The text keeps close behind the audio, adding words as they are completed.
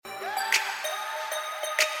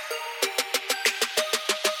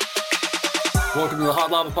Welcome to the Hot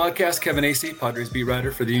Lava Podcast. Kevin Acey, Padres beat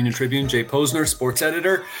writer for the Union Tribune. Jay Posner, sports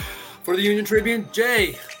editor for the Union Tribune.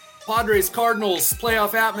 Jay, Padres Cardinals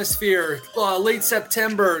playoff atmosphere, late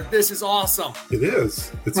September. This is awesome. It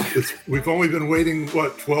is. It's. We've only been waiting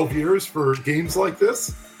 12 years for games like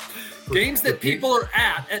this. Games that people are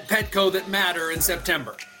at Petco that matter in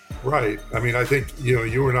September. Right. I mean, I think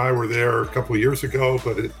you and I were there a couple of years ago,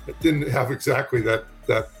 but it didn't have exactly that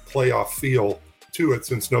playoff feel to it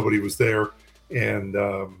since nobody was there. And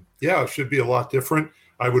it should be a lot different.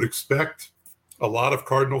 I would expect a lot of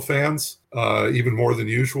Cardinal fans, even more than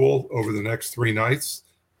usual, over the next 3 nights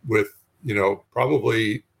with,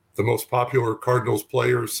 probably the most popular Cardinals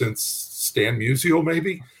player since Stan Musial,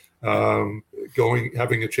 maybe,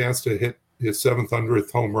 having a chance to hit his 700th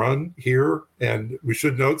home run here. And we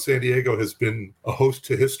should note San Diego has been a host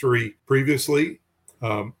to history previously.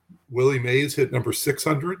 Willie Mays hit number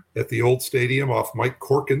 600 at the old stadium off Mike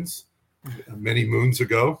Corkins many moons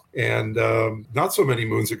ago. And not so many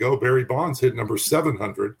moons ago, Barry Bonds hit number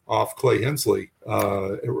 700 off Clay Hensley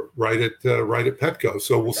right at Petco.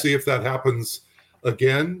 So we'll see if that happens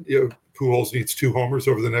again. Pujols needs 2 homers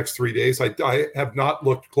over the next 3 days. I have not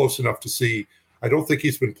looked close enough to see. I don't think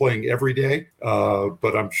he's been playing every day,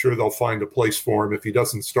 but I'm sure they'll find a place for him. If he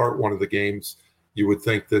doesn't start one of the games, you would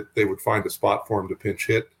think that they would find a spot for him to pinch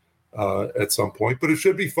hit at some point. But it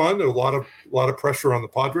should be fun. A lot of pressure on the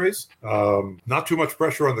Padres. Not too much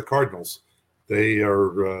pressure on the Cardinals. They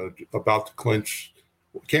are about to clinch.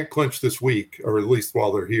 Can't clinch this week, or at least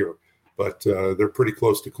while they're here. But they're pretty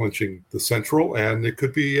close to clinching the Central, and it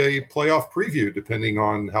could be a playoff preview depending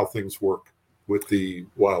on how things work with the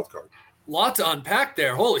wild card. Lot to unpack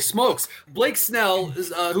there. Holy smokes. Blake Snell,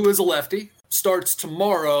 who is a lefty, starts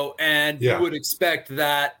tomorrow, and you would expect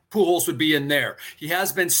that Pujols would be in there. He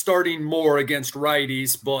has been starting more against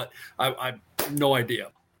righties, but I have no idea.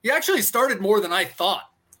 He actually started more than I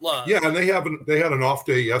thought. And they had an off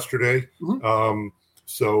day yesterday,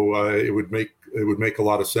 so it would make a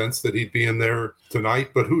lot of sense that he'd be in there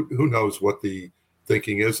tonight. But who knows what the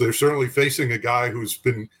thinking is? They're certainly facing a guy who's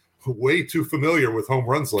been way too familiar with home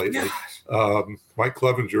runs lately. Mike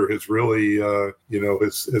Clevenger has really,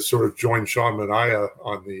 has sort of joined Sean Manaea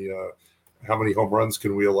on the how many home runs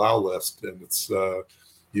can we allow list, and it's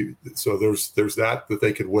so there's that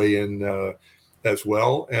they could weigh in as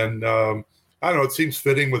well. And I don't know, it seems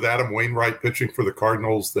fitting with Adam Wainwright pitching for the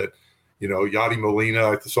Cardinals that Yadi Molina.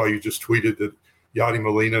 I saw you just tweeted that Yadi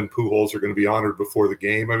Molina and Pujols are going to be honored before the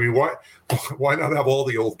game. I mean, why not have all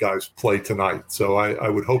the old guys play tonight? So I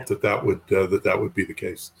would hope that would be the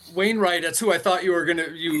case. Wainwright, that's who I thought you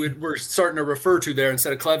were starting to refer to there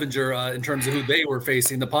instead of Clevenger in terms of who they were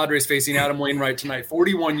facing. The Padres facing Adam Wainwright tonight,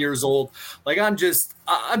 41 years old. Like I'm just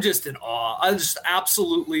in awe. I just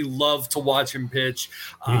absolutely love to watch him pitch.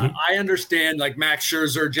 I understand like Max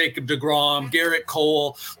Scherzer, Jacob deGrom, Garrett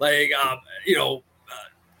Cole,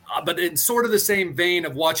 but in sort of the same vein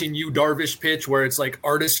of watching Yu Darvish pitch where it's like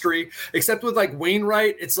artistry, except with like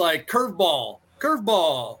Wainwright, it's like curveball,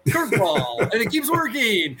 and it keeps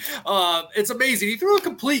working. It's amazing. He threw a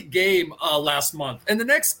complete game last month. And the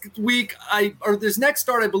next week, this next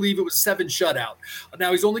start, I believe it was 7 shutout.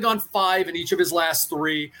 Now he's only gone 5 in each of his last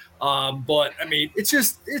 3. But I mean, it's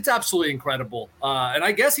absolutely incredible. And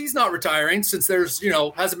I guess he's not retiring since there's,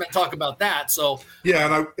 hasn't been talk about that. So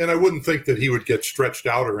yeah, and I wouldn't think that he would get stretched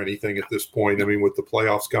out or anything at this point. I mean, with the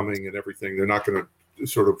playoffs coming and everything, they're not going to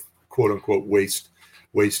sort of quote unquote waste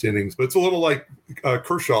innings. But it's a little like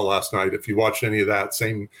Kershaw last night. If you watched any of that,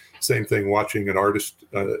 same thing. Watching an artist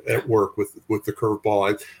at work with the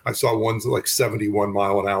curveball. I saw one's like 71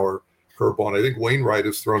 mile an hour curveball, and I think Wainwright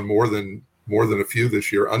has thrown more than a few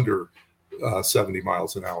this year under 70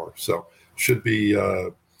 miles an hour. So should be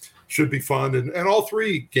fun. And all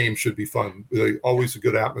 3 games should be fun. Always a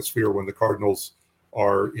good atmosphere when the Cardinals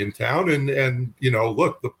are in town. And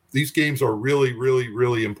look, these games are really, really,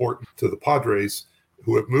 really important to the Padres,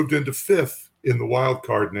 who have moved into 5th in the wild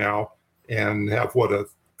card now and have a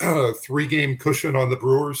 3-game cushion on the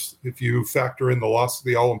Brewers if you factor in the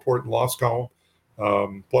all-important loss column,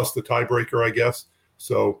 plus the tiebreaker, I guess.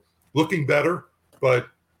 So looking better, but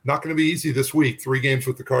not going to be easy this week. 3 games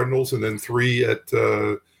with the Cardinals and then 3 at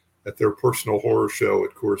their personal horror show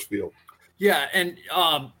at Coors Field. Yeah, and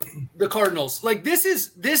the Cardinals, like this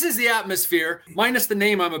is the atmosphere, minus the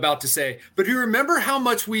name I'm about to say. But you remember how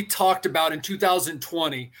much we talked about in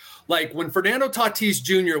 2020, like when Fernando Tatis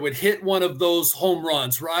Jr. would hit one of those home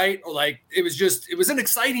runs, right? Or like it was an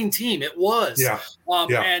exciting team. It was. Yeah.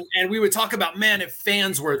 And we would talk about, man, if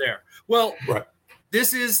fans were there. Well, right.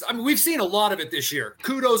 We've seen a lot of it this year.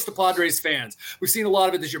 Kudos to Padres fans. We've seen a lot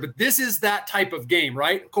of it this year, but this is that type of game,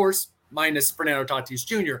 right? Of course, minus Fernando Tatis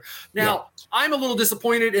Jr. Now, I'm a little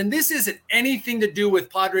disappointed, and this isn't anything to do with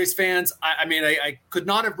Padres fans. I mean, I could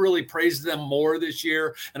not have really praised them more this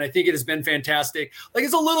year, and I think it has been fantastic. Like,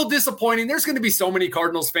 it's a little disappointing. There's going to be so many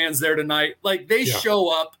Cardinals fans there tonight. Like, they show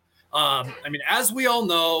up. I mean, as we all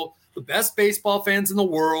know, the best baseball fans in the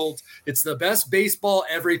world. It's the best baseball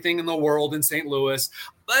everything in the world in St. Louis.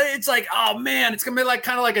 But it's like, oh man, it's gonna be like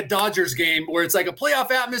kind of like a Dodgers game where it's like a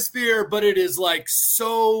playoff atmosphere, but it is like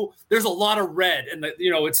so. There's a lot of red, and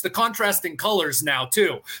it's the contrasting colors now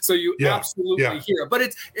too. So you absolutely hear it.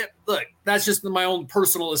 But look, that's just my own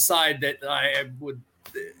personal aside that I would.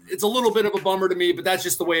 It's a little bit of a bummer to me, but that's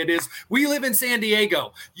just the way it is. We live in San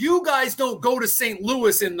Diego. You guys don't go to St.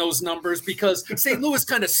 Louis in those numbers because St. Louis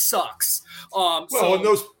kind of sucks. And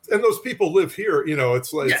those people live here.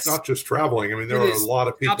 It's like it's not just traveling. I mean, there are a lot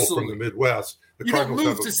of people from the Midwest. You don't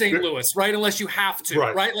move to St. Louis, right? Unless you have to,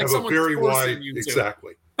 right? Like someone's forcing you to.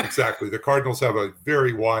 Exactly. The Cardinals have a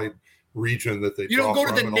very wide region that they. You don't go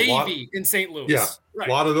to the Navy in St. Louis. Yeah, right.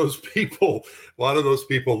 A lot of those people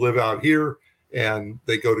live out here. And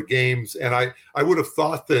they go to games. And I would have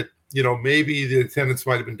thought that, maybe the attendance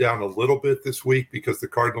might have been down a little bit this week because the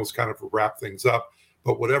Cardinals kind of wrap things up.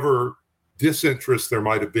 But whatever disinterest there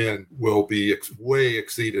might have been will be way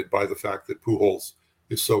exceeded by the fact that Pujols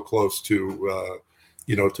is so close to,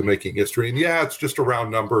 to making history. And it's just a round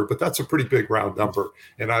number, but that's a pretty big round number.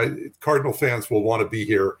 And Cardinal fans will want to be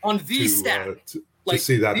here on the stat. To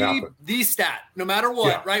see that happen. The stat, no matter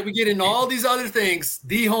what, right? We get into all these other things.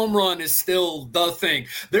 The home run is still the thing.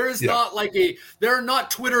 There is not there are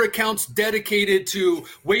not Twitter accounts dedicated to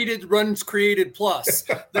weighted runs created plus.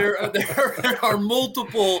 There are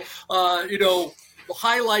multiple,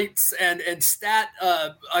 highlights and stat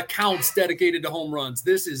accounts dedicated to home runs.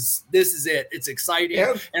 This is it. It's exciting,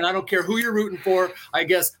 and I don't care who you're rooting for. I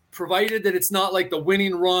guess, provided that it's not like the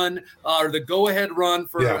winning run or the go-ahead run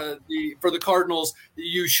for the Cardinals,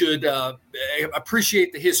 you should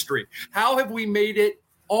appreciate the history. How have we made it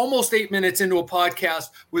almost 8 minutes into a podcast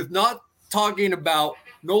with not talking about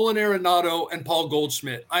Nolan Arenado and Paul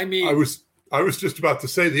Goldschmidt? I mean, I was just about to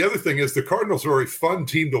say the other thing is the Cardinals are a fun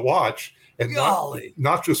team to watch, and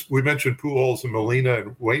not just we mentioned Pujols and Molina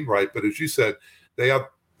and Wainwright, but as you said, they have.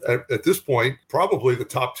 At this point, probably the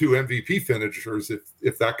top 2 MVP finishers,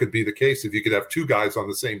 if that could be the case, if you could have 2 guys on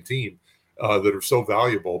the same team that are so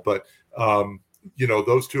valuable. But,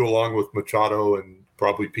 those 2 along with Machado and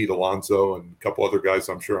probably Pete Alonso and a couple other guys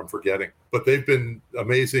I'm sure I'm forgetting. But they've been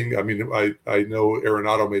amazing. I mean, I know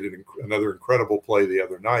Arenado made another incredible play the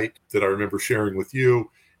other night that I remember sharing with you.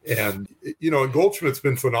 And, and Goldschmidt's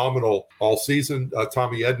been phenomenal all season.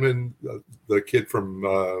 Tommy Edman, the kid from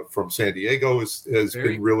San Diego, has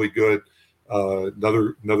been really good.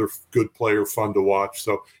 Another good player, fun to watch.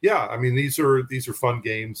 So, I mean, these are fun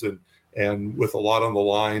games and with a lot on the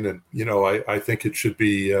line. And, I think it should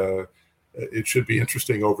be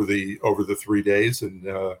interesting over the 3 days.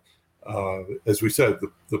 And as we said,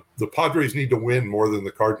 the Padres need to win more than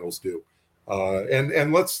the Cardinals do.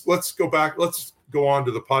 And let's go back. Let's go on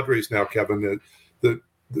to the Padres now, Kevin.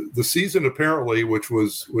 The season apparently, which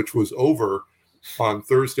was over on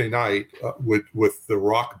Thursday night with the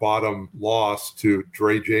rock bottom loss to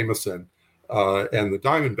Dre Jameson and the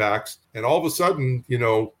Diamondbacks, and all of a sudden,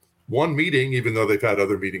 one meeting, even though they've had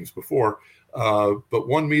other meetings before, but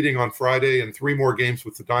one meeting on Friday and 3 more games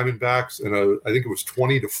with the Diamondbacks, and I think it was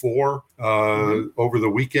 20-4 over the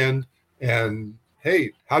weekend. And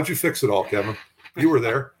hey, how'd you fix it all, Kevin? You were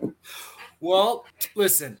there. Well,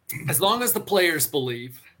 listen, as long as the players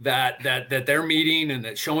believe that they're meeting and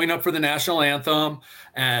that showing up for the national anthem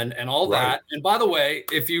and all that. And by the way,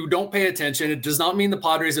 if you don't pay attention, it does not mean the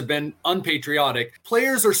Padres have been unpatriotic.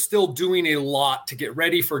 Players are still doing a lot to get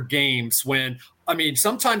ready for games when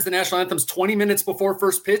sometimes the national anthem's 20 minutes before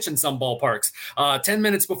first pitch in some ballparks, 10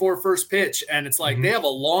 minutes before first pitch. And it's like they have a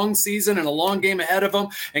long season and a long game ahead of them.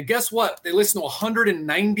 And guess what? They listen to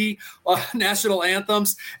 190 national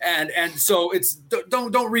anthems. And so it's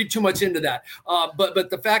don't read too much into that. But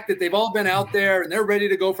the fact that they've all been out there and they're ready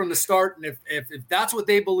to go from the start. And if that's what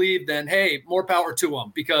they believe, then, hey, more power to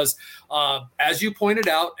them. Because as you pointed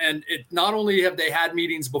out, and not only have they had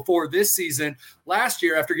meetings before this season, last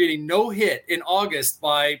year, after getting no hit in August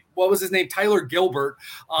by, what was his name, Tyler Gilbert,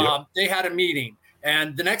 they had a meeting.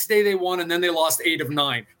 And the next day they won, and then they lost 8 of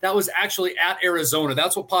 9. That was actually at Arizona.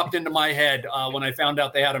 That's what popped into my head when I found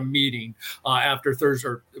out they had a meeting after Thursday.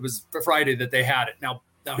 Or it was Friday that they had it. Now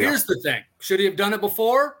here's the thing. Should he have done it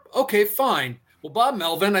before? Okay, fine. Well, Bob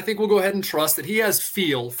Melvin, I think we'll go ahead and trust that he has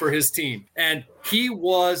feel for his team. And he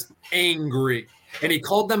was angry. And he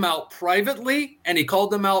called them out privately, and he called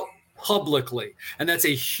them out publicly. And that's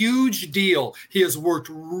a huge deal. He has worked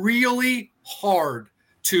really hard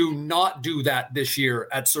to not do that this year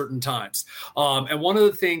at certain times. And one of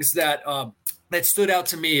the things that that stood out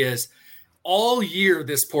to me is all year,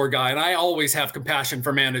 this poor guy, and I always have compassion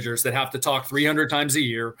for managers that have to talk 300 times a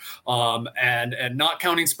year, and not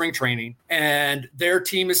counting spring training, and their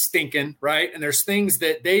team is stinking, right? And there's things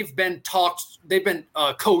that they've been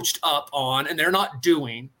coached up on, and they're not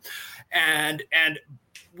doing, and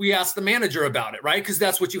we asked the manager about it, right? Because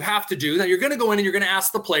that's what you have to do. Now you're going to go in and you're going to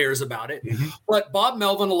ask the players about it. Mm-hmm. But Bob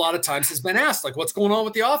Melvin, a lot of times, has been asked, like, what's going on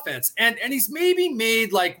with the offense? And he's maybe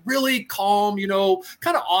made like really calm,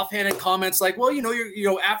 kind of offhanded comments like, well,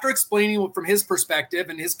 you're after explaining from his perspective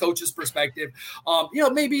and his coach's perspective,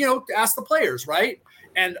 maybe, ask the players, right?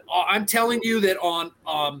 And I'm telling you that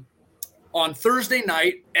on Thursday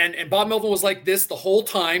night, and Bob Melvin was like this the whole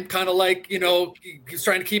time, kind of like, he's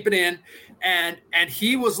trying to keep it in. And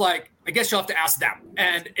he was like, I guess you'll have to ask them.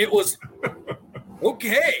 And it was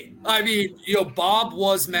okay. I mean, Bob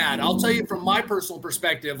was mad. I'll tell you from my personal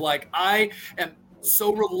perspective, like I am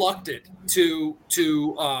so reluctant to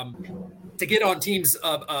get on teams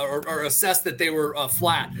or assess that they were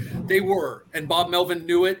flat. They were, and Bob Melvin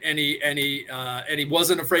knew it, and he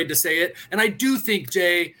wasn't afraid to say it. And I do think,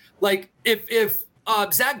 Jay, like if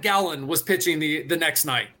Zach Gallen was pitching the next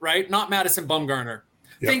night, right? Not Madison Bumgarner.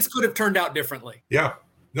 Yep. Things could have turned out differently. Yeah.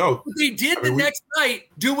 No. But they did next night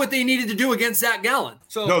do what they needed to do against Zach Gallen.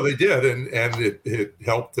 So no, they did, and it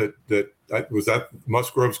helped that was that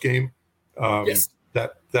Musgrove's game. Yes.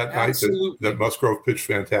 That night that Musgrove pitched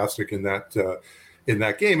fantastic in that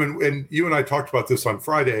game, and you and I talked about this on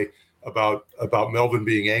Friday about Melvin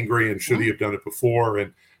being angry and should he have done it before,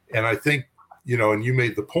 and I think and you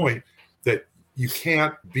made the point that you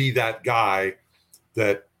can't be that guy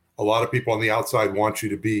that a lot of people on the outside want you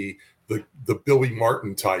to be, the Billy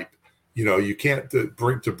Martin type. You can't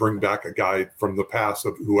bring back a guy from the past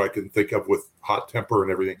of who I can think of with hot temper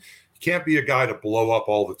and everything. You can't be a guy to blow up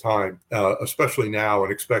all the time, especially now,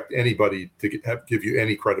 and expect anybody to give you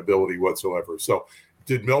any credibility whatsoever. So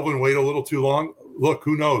did Melvin wait a little too long? Look,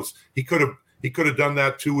 who knows? He could have done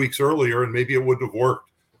that 2 weeks earlier, and maybe it wouldn't have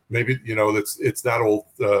worked. Maybe, it's that old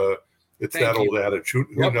old adage.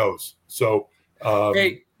 Who knows? So,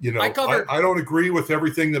 hey, I don't agree with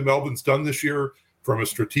everything that Melvin's done this year from a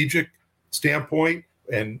strategic standpoint,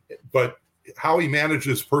 but how he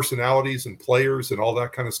manages personalities and players and all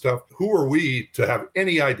that kind of stuff. Who are we to have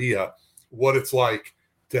any idea what it's like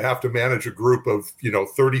to have to manage a group of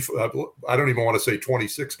 30? I don't even want to say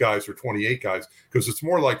 26 guys or 28 guys, because it's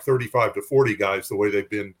more like 35 to 40 guys the way they've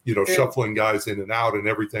been shuffling guys in and out and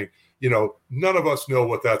everything. None of us know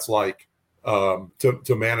what that's like.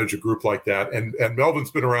 To manage a group like that. And Melvin's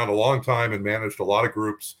been around a long time and managed a lot of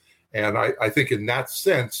groups. And I think in that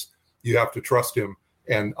sense, you have to trust him.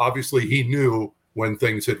 And obviously he knew when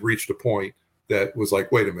things had reached a point that was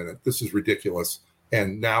like, wait a minute, this is ridiculous.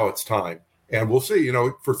 And now it's time. And we'll see,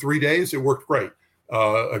 for 3 days, it worked great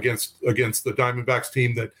against the Diamondbacks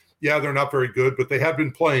team that, they're not very good, but they have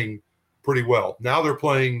been playing pretty well. Now they're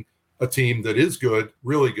playing a team that is good,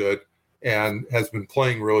 really good, and has been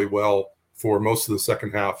playing really well for most of the second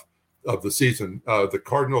half of the season. The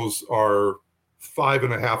Cardinals are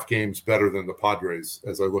 5.5 games better than the Padres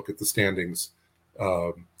as I look at the standings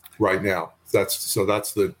right now. That's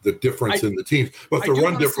the difference in the teams. But the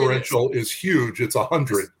run differential is huge. It's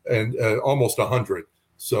 100 and almost 100.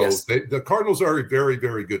 So the Cardinals are a very,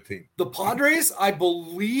 very good team. The Padres, I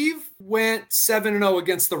believe, went 7-0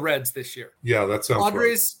 against the Reds this year. Yeah, that sounds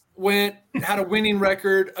Padres had a winning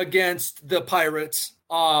record against the Pirates.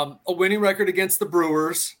 A winning record against the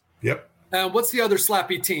Brewers. Yep. And what's the other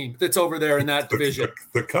slappy team that's over there in that division?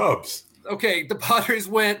 The Cubs. Okay, the Padres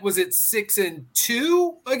was it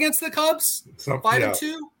 6-2 against the Cubs?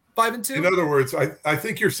 5-2? 5-2? In other words, I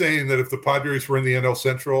think you're saying that if the Padres were in the NL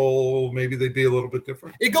Central, maybe they'd be a little bit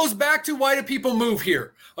different. It goes back to why do people move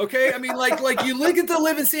here? Okay, I mean, like you look at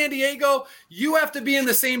live in San Diego, you have to be in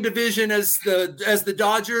the same division as the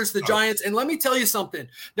Dodgers, the Giants, and let me tell you something.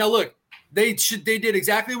 Now, look, they did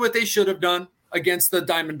exactly what they should have done against the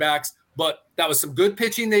Diamondbacks, but that was some good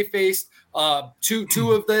pitching they faced.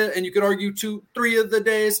 Two of the, and you could argue 3 of the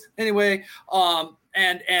days anyway.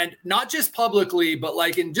 And not just publicly, but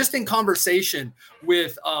like in conversation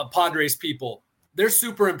with Padres people, they're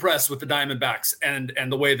super impressed with the Diamondbacks and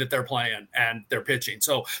the way that they're playing and they're pitching.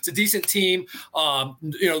 So it's a decent team.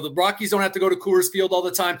 The Rockies don't have to go to Coors Field all the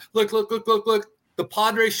time. Look. The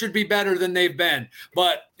Padres should be better than they've been,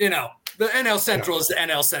 but the NL Central is the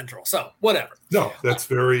NL Central. So whatever. No, that's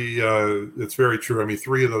very true. I mean,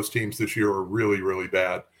 3 of those teams this year are really, really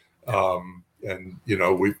bad.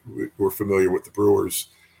 we're familiar with the Brewers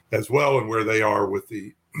as well and where they are with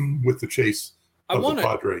the chase of the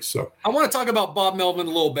Padres. So I want to talk about Bob Melvin a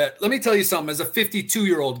little bit. Let me tell you something. As a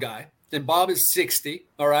 52-year-old guy, and Bob is 60,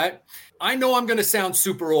 all right? I know I'm going to sound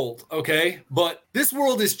super old, okay? But this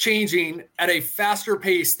world is changing at a faster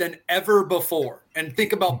pace than ever before. And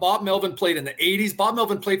think about Bob Melvin played in the 80s. Bob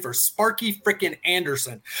Melvin played for Sparky frickin'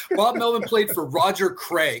 Anderson. Bob Melvin played for Roger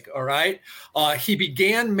Craig, all right? He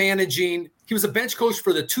began managing – he was a bench coach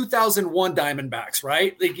for the 2001 Diamondbacks,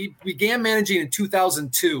 right? Like he began managing in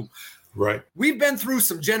 2002. Right. We've been through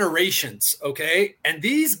some generations, okay? And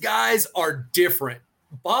these guys are different.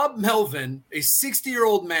 Bob Melvin, a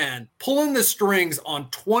 60-year-old man, pulling the strings on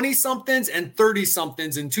 20-somethings and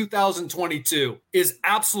 30-somethings in 2022 is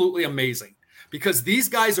absolutely amazing because these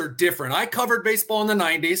guys are different. I covered baseball in the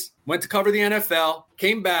 90s, went to cover the NFL,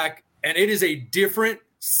 came back, and it is a different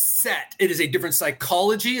set. It is a different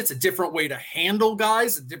psychology. It's a different way to handle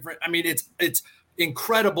guys. It's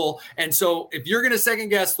incredible. And so if you're going to second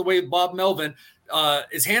guess the way Bob Melvin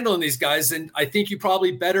is handling these guys, and I think you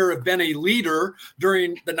probably better have been a leader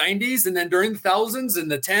during the 90s and then during the thousands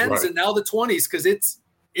and the 10s right. and now the 20s, because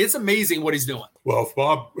it's amazing what he's doing. Well,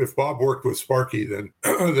 if Bob worked with Sparky, then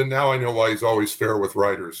now I know why he's always fair with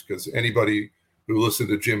writers, because anybody who listened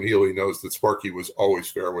to Jim Healy knows that Sparky was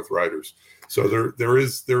always fair with writers. So there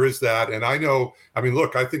is that. And I know, I mean,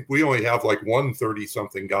 look, I think we only have like one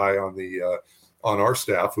 30-something guy on our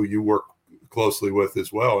staff who you work closely with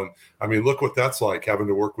as well. And I mean, look what that's like, having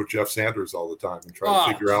to work with Jeff Sanders all the time and try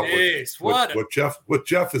to figure out what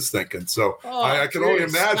Jeff is thinking. So I can only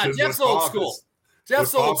imagine Jeff's what old Bob school.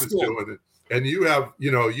 Jeff's old school. Is doing. And you have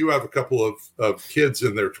a couple of kids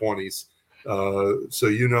in their 20s. So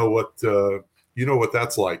you know what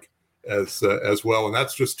that's like as well. And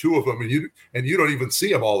that's just two of them. And you don't even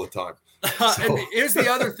see them all the time. So. And here's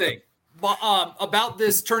the other thing. About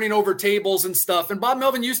this turning over tables and stuff. And Bob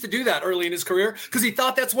Melvin used to do that early in his career because he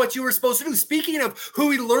thought that's what you were supposed to do. Speaking of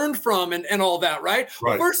who he learned from and all that, right?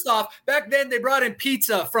 Well, first off, back then they brought in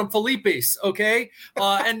pizza from Felipe's, okay?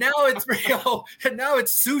 And now it's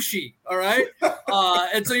sushi, all right?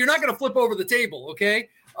 And so you're not going to flip over the table, okay?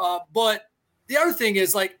 But the other thing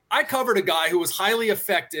is, like, I covered a guy who was highly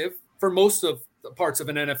effective for most of the parts of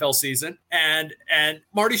an NFL season and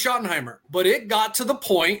Marty Schottenheimer. But it got to the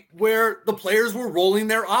point where the players were rolling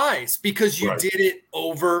their eyes because you did it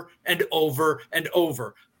over and over and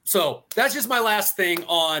over. So that's just my last thing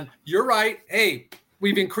on, you're right. Hey,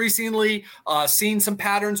 we've increasingly seen some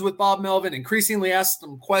patterns with Bob Melvin, increasingly asked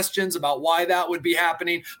some questions about why that would be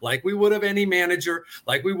happening, like we would of any manager,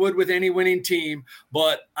 like we would with any winning team.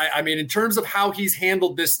 But I mean, in terms of how he's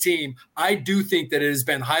handled this team, I do think that it has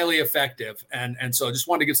been highly effective. And so I just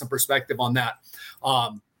wanted to give some perspective on that.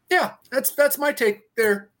 That's my take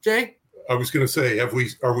there, Jay. I was going to say,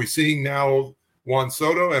 are we seeing now Juan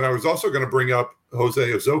Soto? And I was also going to bring up Jose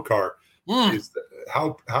Azocar.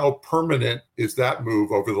 How permanent is that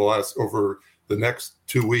move over the next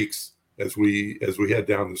 2 weeks as we head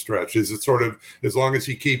down the stretch? Is it sort of, as long as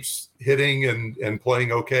he keeps hitting and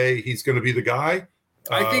playing okay, he's going to be the guy?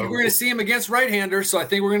 I think we're going to see him against right-handers, so I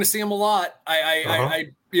think we're going to see him a lot.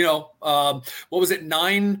 What was it,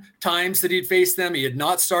 9 times that he'd faced them? He had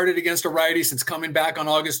not started against a righty since coming back on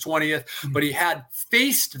August 20th, but he had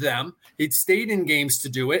faced them. He'd stayed in games to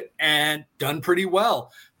do it and done pretty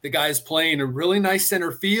well. The guy's playing a really nice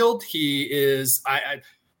center field. He is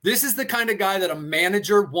this is the kind of guy that a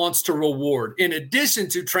manager wants to reward. In addition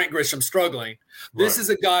to Trent Grisham struggling, this is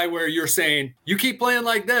a guy where you're saying, you keep playing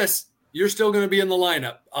like this, you're still going to be in the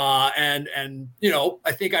lineup. And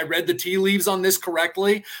I think I read the tea leaves on this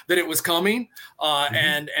correctly, that it was coming.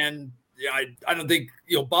 I don't think,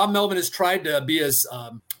 Bob Melvin has tried to be as,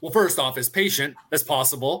 first off, as patient as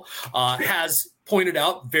possible, has pointed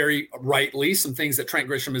out very rightly some things that Trent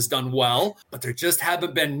Grisham has done well, but there just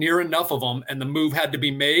haven't been near enough of them, and the move had to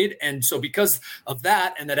be made. And so because of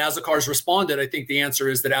that, and that Azocar's responded, I think the answer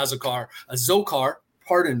is that Azocar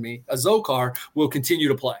will continue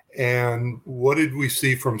to play. And what did we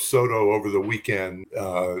see from Soto over the weekend?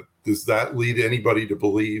 Does that lead anybody to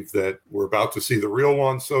believe that we're about to see the real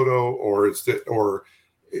Juan Soto, or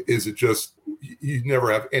is it just you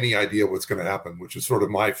never have any idea what's going to happen, which is sort of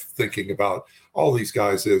my thinking about all these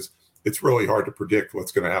guys, is it's really hard to predict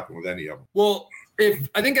what's going to happen with any of them. Well,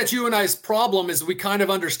 I think that's you and I's problem, is we kind of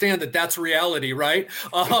understand that that's reality, right?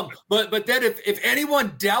 But then if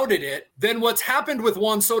anyone doubted it, then what's happened with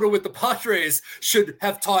Juan Soto with the Padres should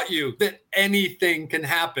have taught you that anything can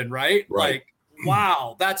happen, right? Like,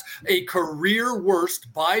 wow, that's a career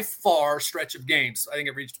worst by far stretch of games. I think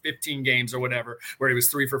it reached 15 games or whatever, where he was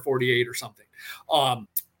 3 for 48 or something.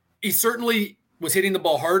 he certainly was hitting the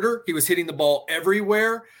ball harder. He was hitting the ball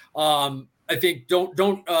everywhere. I think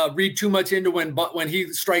don't read too much into when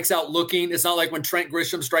he strikes out looking. It's not like when Trent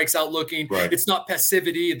Grisham strikes out looking. Right. It's not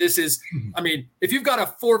passivity. This is, I mean, if you've got a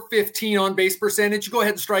 415 on base percentage, you go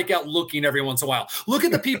ahead and strike out looking every once in a while. Look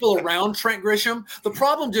at the people around Trent Grisham. The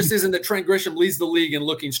problem just isn't that Trent Grisham leads the league in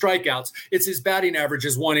looking strikeouts. It's his batting average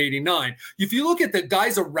is 189. If you look at the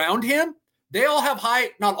guys around him, they all have high,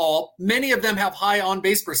 not all, many of them have high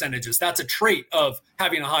on-base percentages. That's a trait of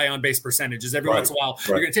having a high on-base percentages. Every once in a while,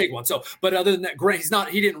 you're going to take one. So, but other than that,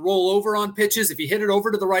 he didn't roll over on pitches. If he hit it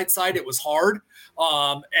over to the right side, it was hard.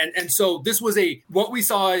 And so this was what we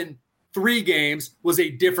saw in 3 games was a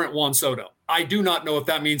different Juan Soto. I do not know if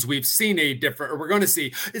that means we've seen a different, or we're going to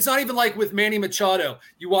see. It's not even like with Manny Machado.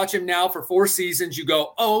 You watch him now for 4 seasons. You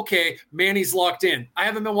go, oh, okay, Manny's locked in. I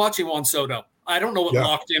haven't been watching Juan Soto. I don't know what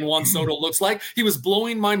locked in Juan Soto looks like. He was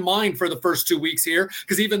blowing my mind for the first 2 weeks here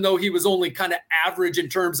because even though he was only kind of average in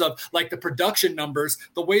terms of like the production numbers,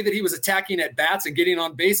 the way that he was attacking at bats and getting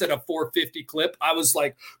on base at a 450 clip, I was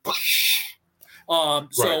like,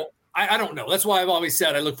 so I don't know. That's why I've always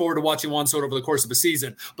said I look forward to watching Juan Soto over the course of a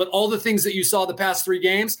season. But all the things that you saw the past 3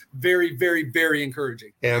 games, very, very, very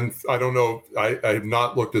encouraging. And I don't know. I have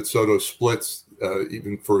not looked at Soto's splits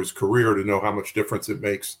even for his career to know how much difference it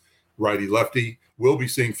makes. Righty lefty. We'll be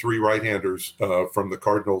seeing 3 right-handers from the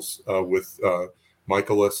Cardinals with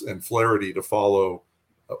Michaelis and Flaherty to follow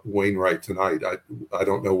Wainwright tonight. I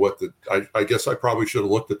don't know what I guess I probably should have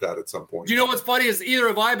looked at that at some point. You know what's funny is either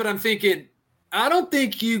have I, but I'm thinking I don't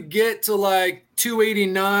think you get to like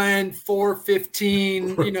 289,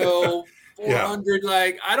 415, 400.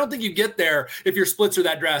 Like I don't think you get there if your splits are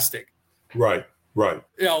that drastic. Right. And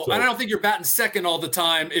I don't think you're batting second all the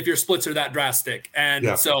time if your splits are that drastic.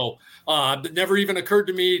 And so it never even occurred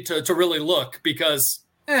to me to really look because,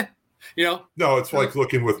 No, it's like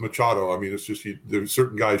looking with Machado. I mean, it's just there's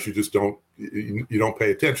certain guys you just don't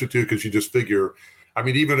pay attention to because you just figure. I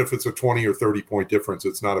mean, even if it's a 20 or 30 point difference,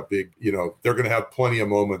 it's not a big. They're going to have plenty of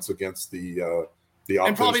moments against the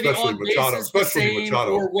and probably especially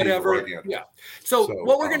Machado, or whatever. Yeah. So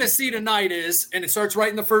what we're going to see tonight is, and it starts right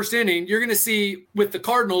in the first inning. You're going to see with the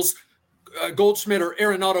Cardinals, Goldschmidt or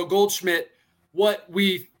Arenado Goldschmidt, what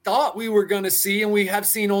we thought we were going to see, and we have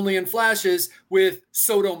seen only in flashes with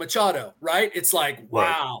Soto Machado. Right? It's like,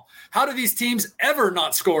 wow, how do these teams ever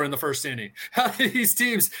not score in the first inning? How do these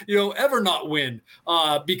teams, ever not win?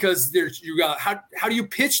 Because how do you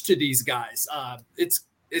pitch to these guys?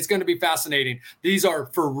 It's going to be fascinating. These are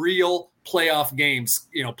for real playoff games,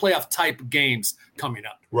 playoff type games coming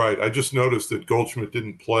up. Right. I just noticed that Goldschmidt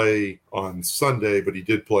didn't play on Sunday, but he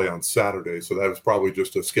did play on Saturday. So that was probably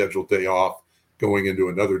just a scheduled day off going into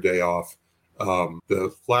another day off.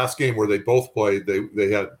 The last game where they both played,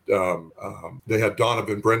 they had Brendan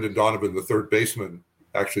Donovan, the third baseman,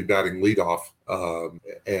 actually batting leadoff,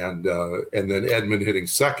 and then Edman hitting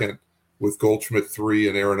second, with Goldschmidt 3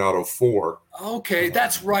 and Arenado 4. Okay,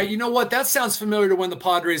 that's right. You know what? That sounds familiar to when the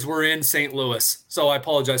Padres were in St. Louis. So I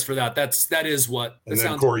apologize for that. That is what. And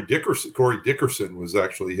then Corey Dickerson was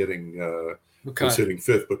actually hitting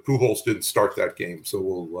fifth, but Pujols didn't start that game.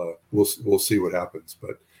 So we'll see what happens.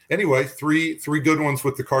 But anyway, three good ones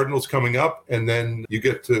with the Cardinals coming up, and then you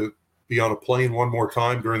get to be on a plane one more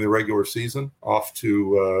time during the regular season off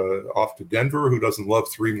to Denver. Who doesn't love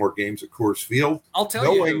 3 more games at Coors Field? I'll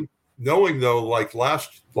tell you. Knowing though, like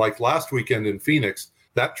last weekend in Phoenix,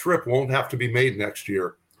 that trip won't have to be made next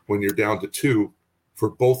year when you're down to 2 for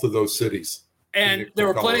both of those cities. And there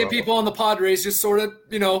were plenty of people on the Padres just sort of,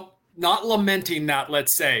 not lamenting that,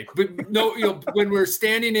 let's say. But no, when we're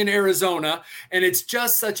standing in Arizona and it's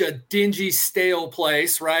just such a dingy, stale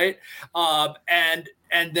place, right? And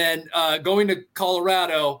then going to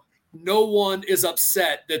Colorado, no one is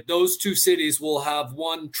upset that those 2 cities will have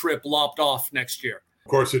one trip lopped off next year. Of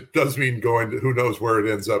course, it does mean going to, who knows where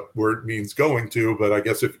it ends up, where it means going to. But I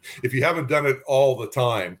guess if you haven't done it all the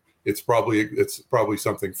time, it's probably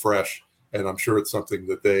something fresh, and I'm sure it's something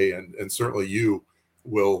that they and certainly you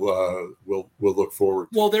will look forward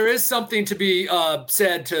to. Well, there is something to be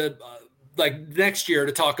said to like next year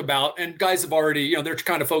to talk about, and guys have already, they're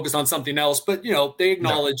kind of focused on something else, but they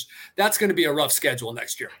acknowledge that's going to be a rough schedule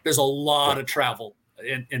next year. There's a lot of travel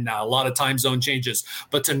in a lot of time zone changes,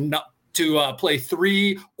 but to play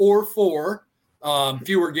 3 or 4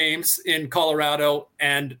 fewer games in Colorado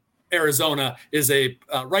and Arizona is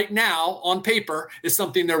right now on paper is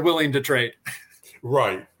something they're willing to trade.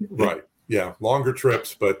 Right. Yeah. Longer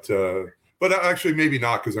trips, but actually maybe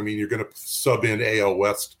not. Cause I mean, you're going to sub in AL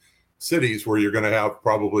West cities where you're going to have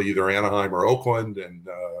probably either Anaheim or Oakland, and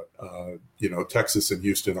Texas and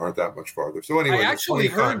Houston aren't that much farther. So anyway, I actually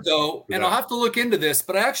heard though, and I'll have to look into this,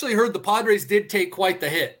 but I actually heard the Padres did take quite the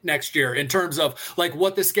hit next year in terms of like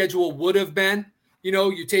what the schedule would have been.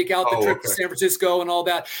 You take out the trip to San Francisco and all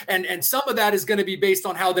that, and some of that is going to be based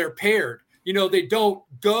on how they're paired. They don't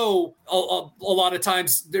go a lot of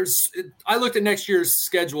times. I looked at next year's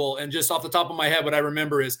schedule, and just off the top of my head, what I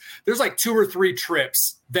remember is there's like 2 or 3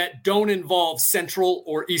 trips that don't involve Central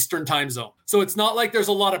or Eastern time zone. So it's not like there's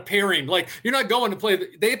a lot of pairing. Like you're not going to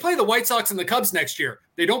they play the White Sox and the Cubs next year.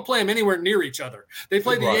 They don't play them anywhere near each other. They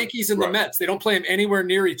play the Yankees and the Mets. They don't play them anywhere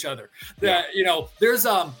near each other. Yeah. There's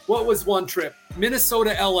what was one trip?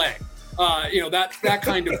 Minnesota, LA. That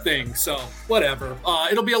kind of thing. So whatever.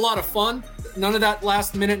 It'll be a lot of fun. None of that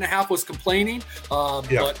last minute and a half was complaining.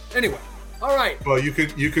 But anyway, all right. Well, you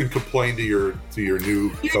can complain to your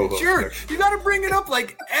new co-host. Sure. You got to bring it up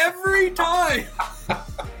like every time.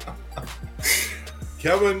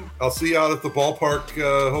 Kevin, I'll see you out at the ballpark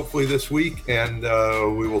hopefully this week, and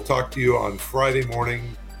we will talk to you on Friday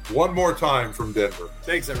morning one more time from Denver.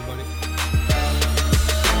 Thanks, everybody.